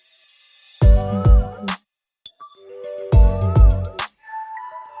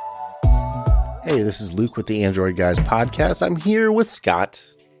Hey, this is Luke with the Android Guys podcast. I'm here with Scott.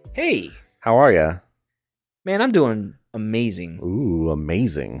 Hey, How are you? man, I'm doing amazing. Ooh,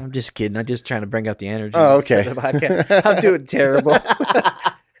 amazing. I'm just kidding. I'm just trying to bring up the energy. Oh, okay. For the podcast. I'm doing terrible.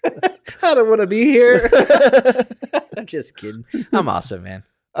 I don't want to be here. I'm just kidding. I'm awesome, man.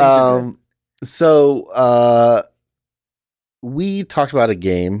 We talked about a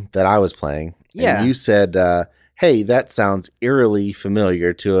game that I was playing. Yeah. And you said, hey, that sounds eerily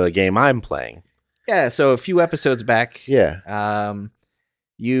familiar to a game I'm playing. Yeah. So a few episodes back, Yeah.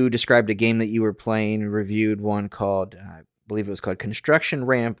 you described a game that you were playing, reviewed one called, I believe it was called Construction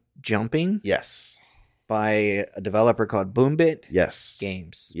Ramp Jumping Yes. by a developer called Boombit Yes.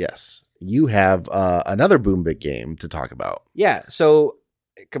 Games. Yes. You have another Boombit game to talk about. Yeah. So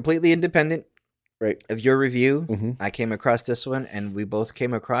completely independent Right. of your review. Mm-hmm. I came across this one, and we both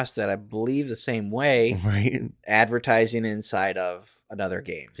came across that, I believe, the same way, Right. advertising inside of another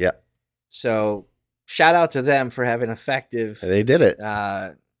game. Yeah. So shout out to them for having effective, They did it.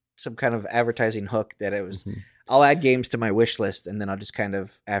 some kind of advertising hook that it was. Mhm. I'll add games to my wish list, and then I'll just kind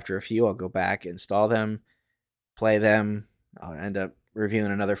of, after a few, I'll go back, install them, play them. I'll end up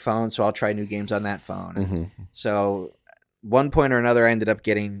reviewing another phone, so I'll try new games on that phone. Mhm. So one point or another, I ended up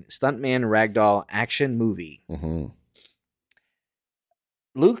getting Stuntman Ragdoll Action Movie. Mhm.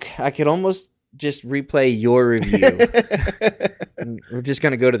 Luke, I could almost just replay your review. We're just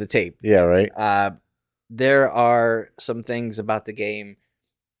going to go to the tape. Yeah, right. There are some things about the game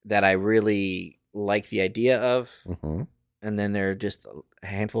that I really like the idea of, Mhm. and then there are just a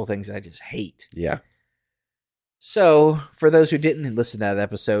handful of things that I just hate. Yeah. So, for those who didn't listen to that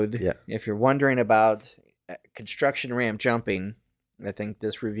episode, Yeah. if you're wondering about construction ramp jumping, I think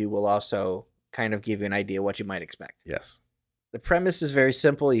this review will also kind of give you an idea what you might expect. Yes. The premise is very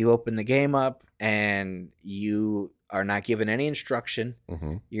simple. You open the game up and you are not given any instruction.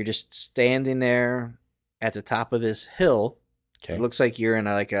 Mm-hmm. You're just standing there at the top of this hill. Okay. It looks like you're in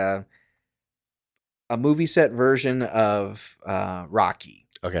a movie set version of Rocky.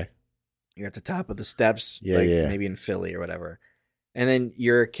 Okay. You're at the top of the steps, Yeah, yeah. maybe in Philly or whatever. And then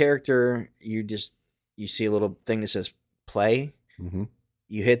your character, you see a little thing that says play. Mm-hmm.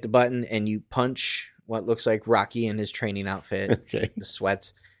 You hit the button and you punch what looks like Rocky in his training outfit, Okay. the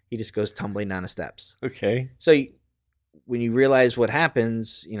sweats. He just goes tumbling down the steps. Okay. So when you realize what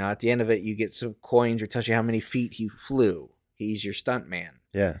happens, at the end of it, you get some coins or tells you how many feet he flew. He's your stunt man.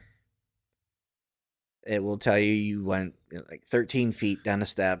 Yeah. It will tell you went like 13 feet down the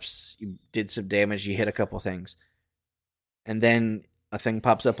steps. You did some damage. You hit a couple things. And then a thing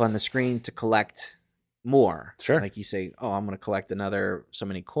pops up on the screen to collect more. Sure. Like you say, oh, I'm going to collect another so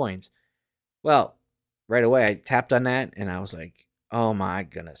many coins. Well, right away, I tapped on that and I was like, oh my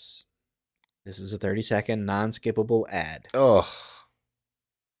goodness. This is a 30-second non-skippable ad. Oh.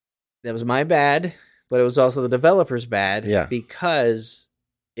 That was my bad, but it was also the developer's bad. Yeah. Because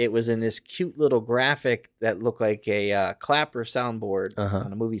it was in this cute little graphic that looked like a clapper soundboard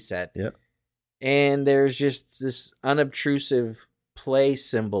on a movie set. Yep. And there's just this unobtrusive play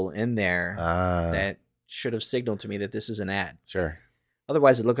symbol in there that should have signaled to me that this is an ad. Sure.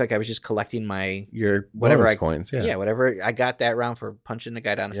 Otherwise, it looked like I was just collecting my Your whatever bonus coins. Yeah. Yeah, whatever I got that round for punching the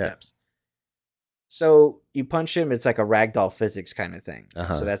guy down the steps. So you punch him, it's like a ragdoll physics kind of thing.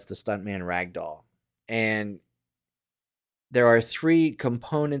 Uh-huh. So that's the Stuntman Ragdoll. And there are 3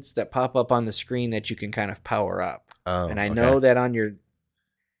 components that pop up on the screen that you can kind of power up. Oh, and I know that on your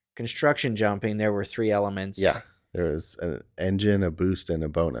construction jumping, there were 3 elements. Yeah. There was an engine, a boost, and a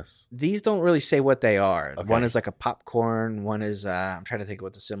bonus. These don't really say what they are. Okay. One is like a popcorn. One is, I'm trying to think of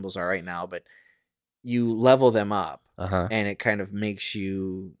what the symbols are right now, but you level them up. Uh-huh. And it kind of makes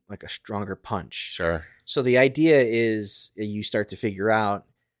you like a stronger punch. Sure. So the idea is you start to figure out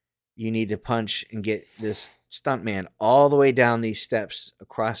you need to punch and get this stuntman all the way down these steps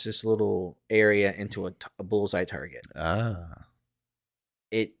across this little area into a bullseye target. Ah.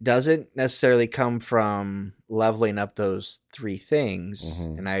 It doesn't necessarily come from leveling up those 3 things.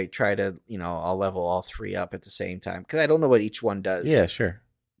 Mhm. And I try to, I'll level all 3 up at the same time because I don't know what each one does. Yeah, sure.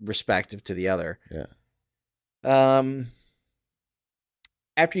 Respective to the other. Yeah.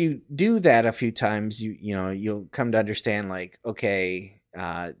 After you do that a few times, you'll come to understand like, okay,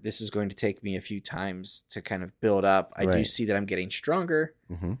 this is going to take me a few times to kind of build up. I do Right. see that I'm getting stronger.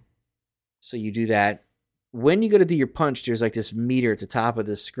 Mm-hmm. So you do that. When you go to do your punch, there's like this meter at the top of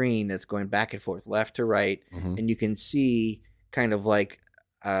the screen that's going back and forth, left to right. Mm-hmm. And you can see kind of like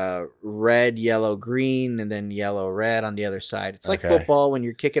red, yellow, green, and then yellow, red on the other side. It's like Okay. football when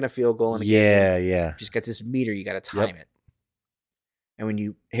you're kicking a field goal in a game. Yeah, yeah. You just got this meter, you got to time it. And when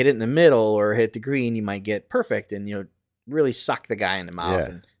you hit it in the middle or hit the green, you might get perfect and really suck the guy in the mouth Yeah.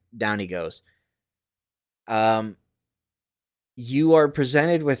 and down he goes. You are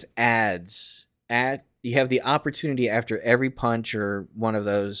presented with ads. You have the opportunity after every punch or one of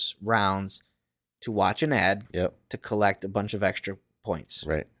those rounds to watch an ad Yep. to collect a bunch of extra points.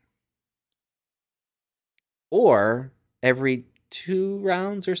 Right. Or every 2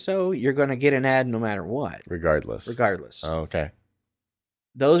 rounds or so, you're going to get an ad no matter what. Regardless. Oh, okay.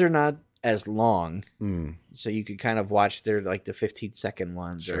 Those are not as long. Mm. So you could kind of watch their like the 15-second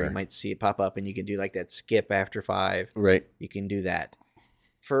ones, or Sure. you might see it pop up and you can do like that skip after 5. Right. You can do that.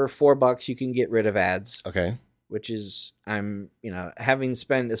 For $4, you can get rid of ads, Okay. which is, having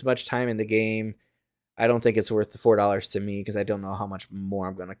spent as much time in the game, I don't think it's worth the $4 to me because I don't know how much more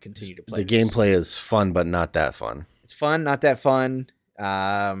I'm going to continue to play. The gameplay is fun, but not that fun. It's fun, not that fun.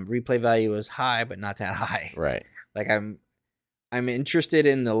 Replay value is high, but not that high. Right. Like I'm interested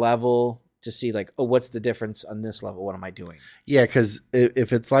in the level to see like, oh, what's the difference on this level? What am I doing? Yeah, because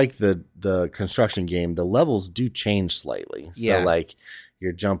if it's like the construction game, the levels do change slightly. So Yeah. like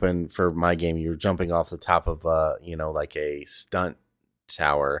you're jumping for my game, you're jumping off the top of like a stunt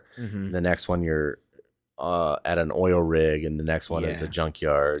tower. Mm-hmm. The next one you're at an oil rig, and the next one is a Yeah.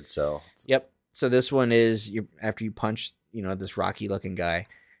 junkyard. So Yep. So this one is after you punch, this rocky looking guy.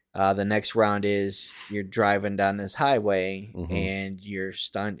 The next round is you're driving down this highway, Mhm. and your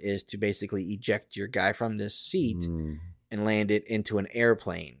stunt is to basically eject your guy from this seat Mm, and land it into an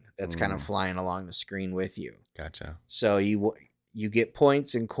airplane that's kind of Mm. flying along the screen with you. gotcha. So you get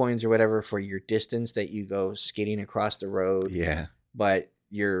points and coins or whatever for your distance that you go skating across the road. Yeah. But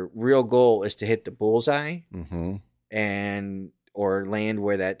your real goal is to hit the bullseye Mm-hmm. or land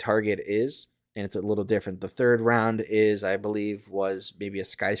where that target is. And it's a little different. The third round is, I believe, was maybe a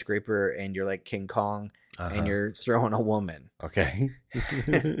skyscraper, and you're like King Kong, and you're throwing a woman. Okay.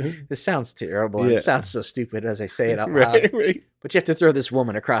 This sounds terrible. Yeah. It sounds so stupid as I say it out loud. right. But you have to throw this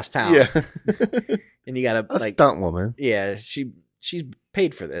woman across town. Yeah. And you got A to stunt woman. yeah, she's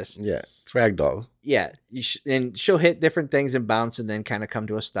paid for this. Yeah. It's ragdoll. Yeah, and she'll hit different things and bounce, and then kind of come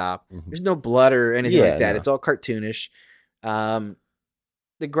to a stop. Mhm. There's no blood or anything Yeah, like that. no. It's all cartoonish.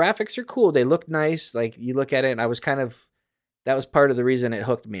 The graphics are cool. They look nice. Like you look at it, and that was part of the reason it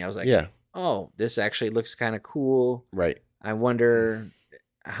hooked me. I was like, Yeah. oh, this actually looks kind of cool. Right. I wonder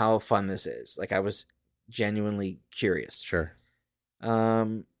how fun this is. Like I was genuinely curious. Sure.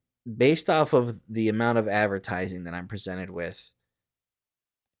 Based off of the amount of advertising that I'm presented with,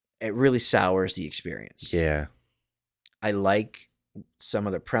 it really sours the experience. Yeah. I like some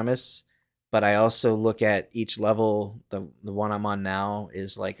of the premise, but I also look at each level. The one I'm on now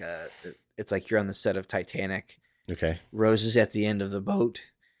is like it's like you're on the set of Titanic. Okay. Rose is at the end of the boat,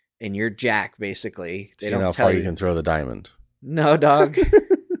 and you're Jack basically. They See don't how tell far you. you can throw the diamond. No, dog.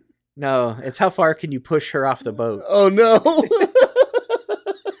 No, it's how far can you push her off the boat? Oh no.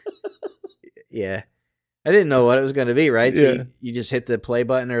 Yeah. I didn't know what it was going to be, right? So Yeah. you just hit the play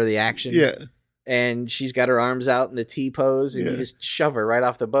button or the action. Yeah. And she's got her arms out in the T pose, and Yeah. you just shove her right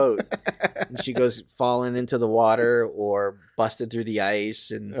off the boat. And she goes falling into the water or busted through the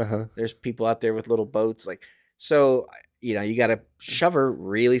ice. And Uh-huh. there's people out there with little boats. So, you got to shove her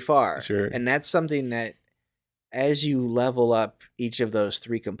really far. Sure. And that's something that as you level up each of those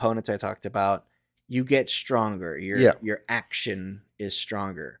 3 components I talked about, you get stronger. Your action is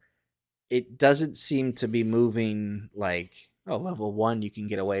stronger. It doesn't seem to be moving like, oh, level 1, you can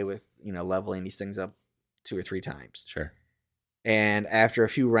get away with, leveling these things up 2 or 3 times. Sure. And after a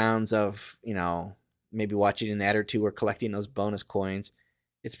few rounds of, maybe watching an ad or 2 or collecting those bonus coins,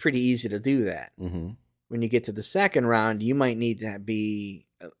 it's pretty easy to do that. Mm-hmm. When you get to the second round, you might need to be,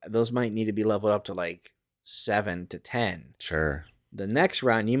 those might need to be leveled up to like 7 to 10. Sure. The next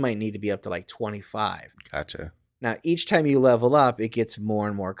round, you might need to be up to like 25. Gotcha. Now, each time you level up, it gets more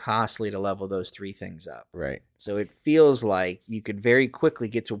and more costly to level those 3 things up. Right. So it feels like you could very quickly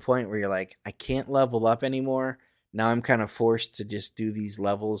get to a point where you're like, I can't level up anymore. Now I'm kind of forced to just do these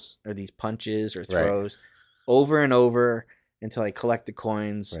levels or these punches or throws over and over until I collect the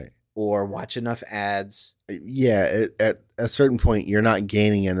coins Right. or watch enough ads. Yeah. At a certain point, you're not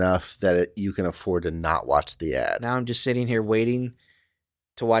gaining enough that you can afford to not watch the ad. Now I'm just sitting here waiting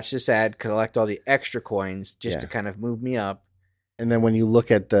to watch this ad, collect all the extra coins just to kind of move me up. And then when you look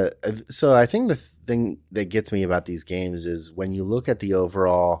at so I think the thing that gets me about these games is when you look at the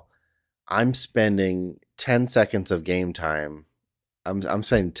overall, I'm spending 10 seconds of game time. I'm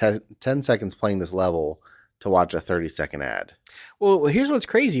spending 10 seconds playing this level to watch a 30-second ad. Well, here's what's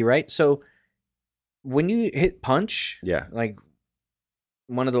crazy, right? So when you hit punch, Yeah. like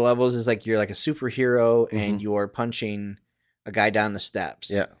one of the levels is like you're like a superhero and Mhm. you're punching a guy down the steps.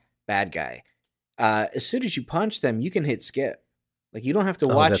 Yeah. Bad guy. As soon as you punch them, you can hit skip. Like you don't have to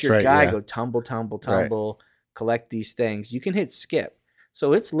Oh, watch that's your right, guy yeah. go tumble, collect these things. You can hit skip.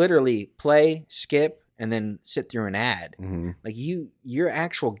 So it's literally play, skip, and then sit through an ad. Mhm. Like your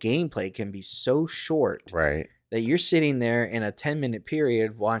actual gameplay can be so short Right. that you're sitting there in a 10-minute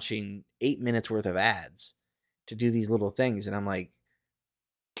period watching 8 minutes worth of ads to do these little things. And I'm like,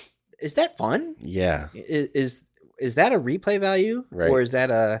 is that fun? Yeah. Is that a replay value? Right. Or is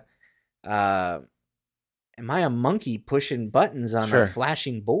that am I a monkey pushing buttons on Sure. a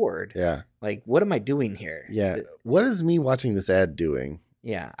flashing board? Yeah. Like, what am I doing here? Yeah. What is me watching this ad doing?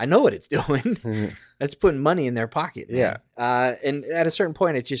 Yeah, I know what it's doing. That's putting money in their pocket. Man. Yeah. And at a certain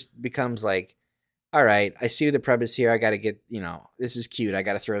point, it just becomes like, all right, I see the premise here. I got to get, this is cute. I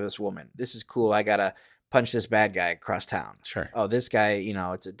got to throw this woman. This is cool. I got to punch this bad guy across town. Sure. Oh, this guy,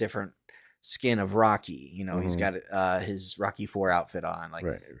 it's a different skin of Rocky. He's got his Rocky IV outfit on. Like,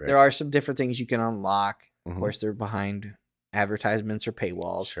 Right. there are some different things you can unlock. Mhm. Of course, they're behind advertisements or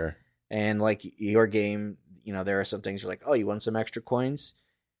paywalls. Sure. And like your game, there are some things you're like, oh, you want some extra coins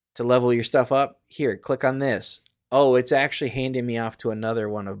to level your stuff up? Here, click on this. Oh, it's actually handing me off to another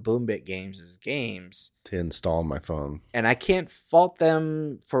one of Boombit Games' games. To install my phone. And I can't fault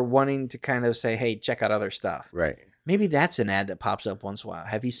them for wanting to kind of say, hey, check out other stuff. Right. Maybe that's an ad that pops up once in a while.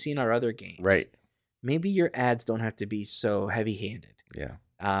 Have you seen our other games? Right. Maybe your ads don't have to be so heavy-handed.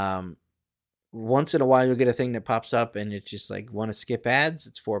 Yeah. Once in a while, you'll get a thing that pops up and it's just like, want to skip ads?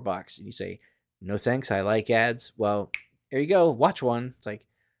 It's $4. And you say, no thanks, I like ads. Well, here you go. Watch one. It's like,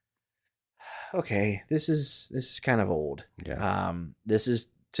 okay, this is kind of old. Yeah. This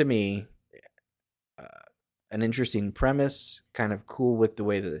is, to me, an interesting premise, kind of cool with the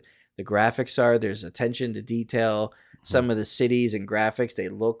way the graphics are. There's attention to detail. Some of the cities and graphics, they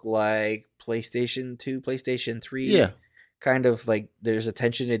look like PlayStation 2, PlayStation 3. Yeah. Kind of like there's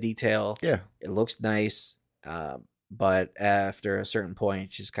attention to detail. Yeah. It looks nice. But after a certain point,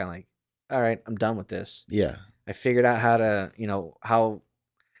 it's just kind of like, all right, I'm done with this. Yeah. I figured out how to, how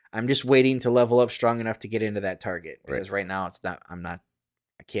I'm just waiting to level up strong enough to get into that target. Because right now I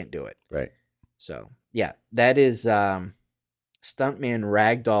can't do it. Right. So yeah, that is Stuntman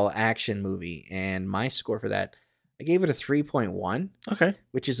Ragdoll action movie. And my score for that, I gave it a 3.1. Okay.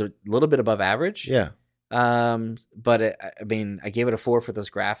 Which is a little bit above average. Yeah. But I gave it a 4 for those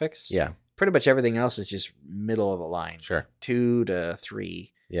graphics. Yeah. Pretty much everything else is just middle of the line. Sure. 2 to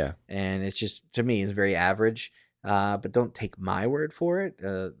 3. Yeah. And it's just, to me, it's very average. But don't take my word for it.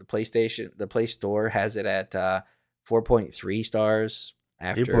 The Play Store has it at 4.3 stars.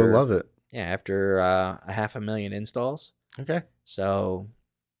 People love it. Yeah, after 500,000 installs. Okay. So,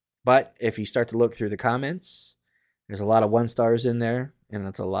 but if you start to look through the comments, there's a lot of 1 stars in there, and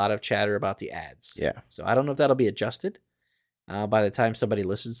it's a lot of chatter about the ads. Yeah. So I don't know if that'll be adjusted by the time somebody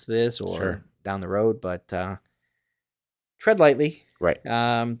listens to this or down the road, but tread lightly. Right.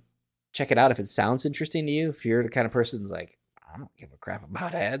 Check it out if it sounds interesting to you. If you're the kind of person that's like, I don't give a crap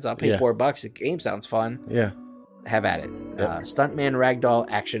about ads. I'll pay $4. The game sounds fun. Yeah. Have at it. Yep. Stuntman Ragdoll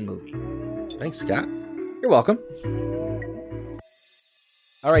action movie. Thanks, Scott. You're welcome.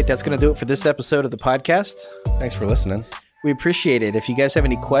 All right, that's going to do it for this episode of the podcast. Thanks for listening. We appreciate it. If you guys have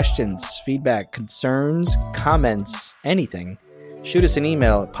any questions, feedback, concerns, comments, anything, shoot us an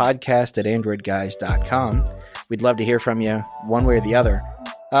email at podcast@androidguys.com. We'd love to hear from you one way or the other.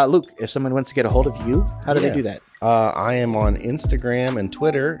 Luke, if someone wants to get a hold of you, how do they do that? I am on Instagram and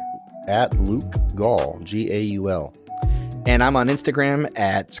Twitter at Luke Gaul, Gaul. And I'm on Instagram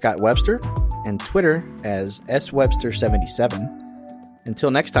at Scott Webster and Twitter as SWebster77.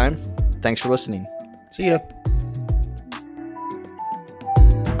 Until next time, thanks for listening. See ya.